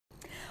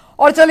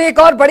और चलिए एक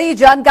और बड़ी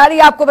जानकारी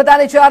आपको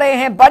बताने जा रहे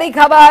हैं। बड़ी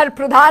खबर,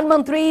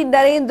 प्रधानमंत्री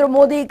नरेंद्र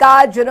मोदी का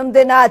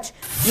जन्मदिन आज।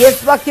 ये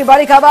इस वक्त की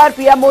बड़ी खबर,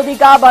 पीएम मोदी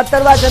का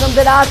 72वां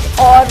जन्मदिन आज।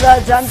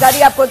 और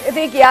जानकारी आपको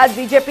देती कि आज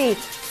बीजेपी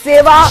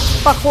सेवा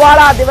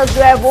पखवाड़ा दिवस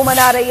जो है वो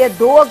मना रही है।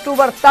 2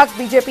 अक्टूबर तक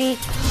बीजेपी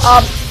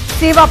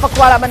सेवा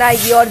पखवाड़ा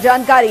मनाएगी। और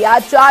जानकारी,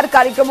 आज 4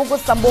 कार्यक्रमों को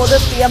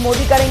संबोधित पीएम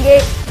मोदी करेंगे।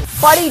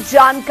 बड़ी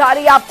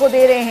जानकारी आपको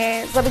दे रहे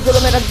हैं। सभी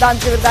जिलों में रक्तदान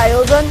शिविर का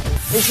आयोजन,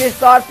 विशेष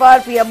तौर पर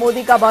पीएम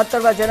मोदी का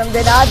 72वां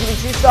जन्मदिन आज।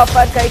 विशेष तौर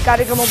पर कई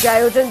कार्यक्रमों के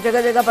आयोजन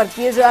जगह जगह पर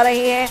किए जा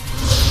रहे हैं।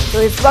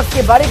 तो इस वक्त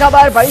की बड़ी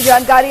खबर, बड़ी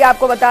जानकारी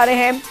आपको बता रहे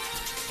हैं।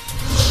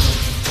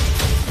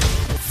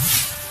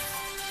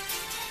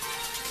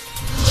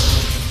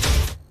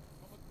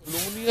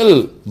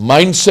 Colonial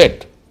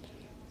mindset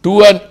to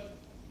a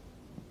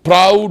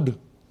proud,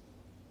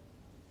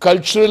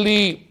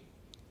 culturally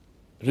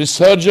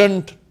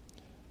resurgent,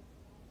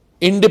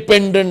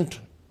 independent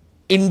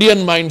Indian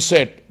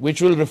mindset,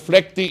 which will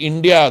reflect the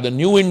India, the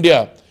new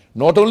India,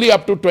 not only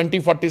up to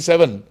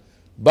 2047,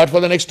 but for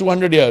the next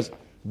 200 years.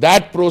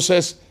 That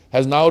process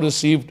has now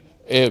received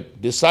a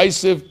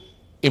decisive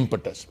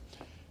impetus.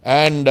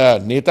 And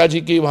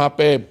Netaji ki wahan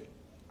pe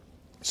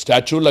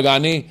statue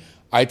lagani,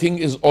 I think,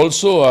 is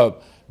also a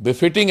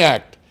befitting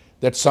act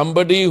that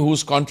somebody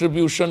whose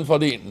contribution for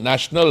the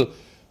national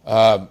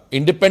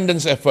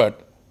independence effort,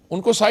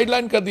 उनको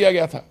sideline कर दिया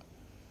गया था।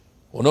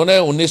 उन्होंने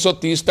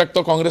 1930 तक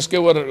तो कांग्रेस के,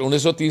 वो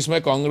 1930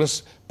 में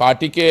कांग्रेस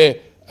पार्टी के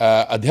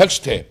अध्यक्ष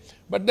थे,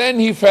 but then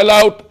he fail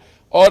out.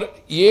 और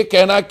ये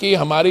कहना कि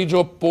हमारी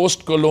जो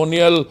post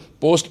colonial,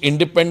 post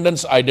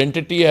independence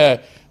identity है,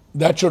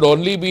 that should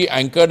only B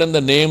anchored in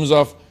the names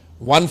of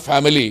one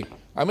family,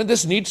 I mean,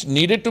 this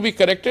needed to be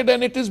corrected,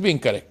 and it is being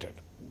corrected.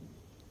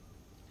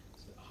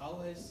 How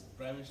has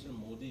Prime Minister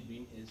Modi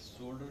been a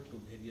shoulder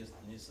to various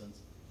nations,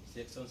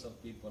 sections of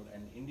people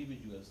and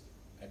individuals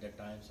at the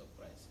times of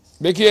crisis?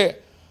 देखिए,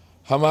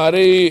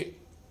 हमारी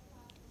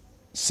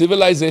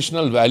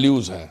civilizational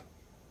values हैं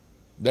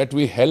that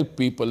we help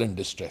people in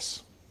distress.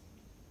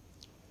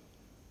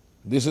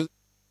 This is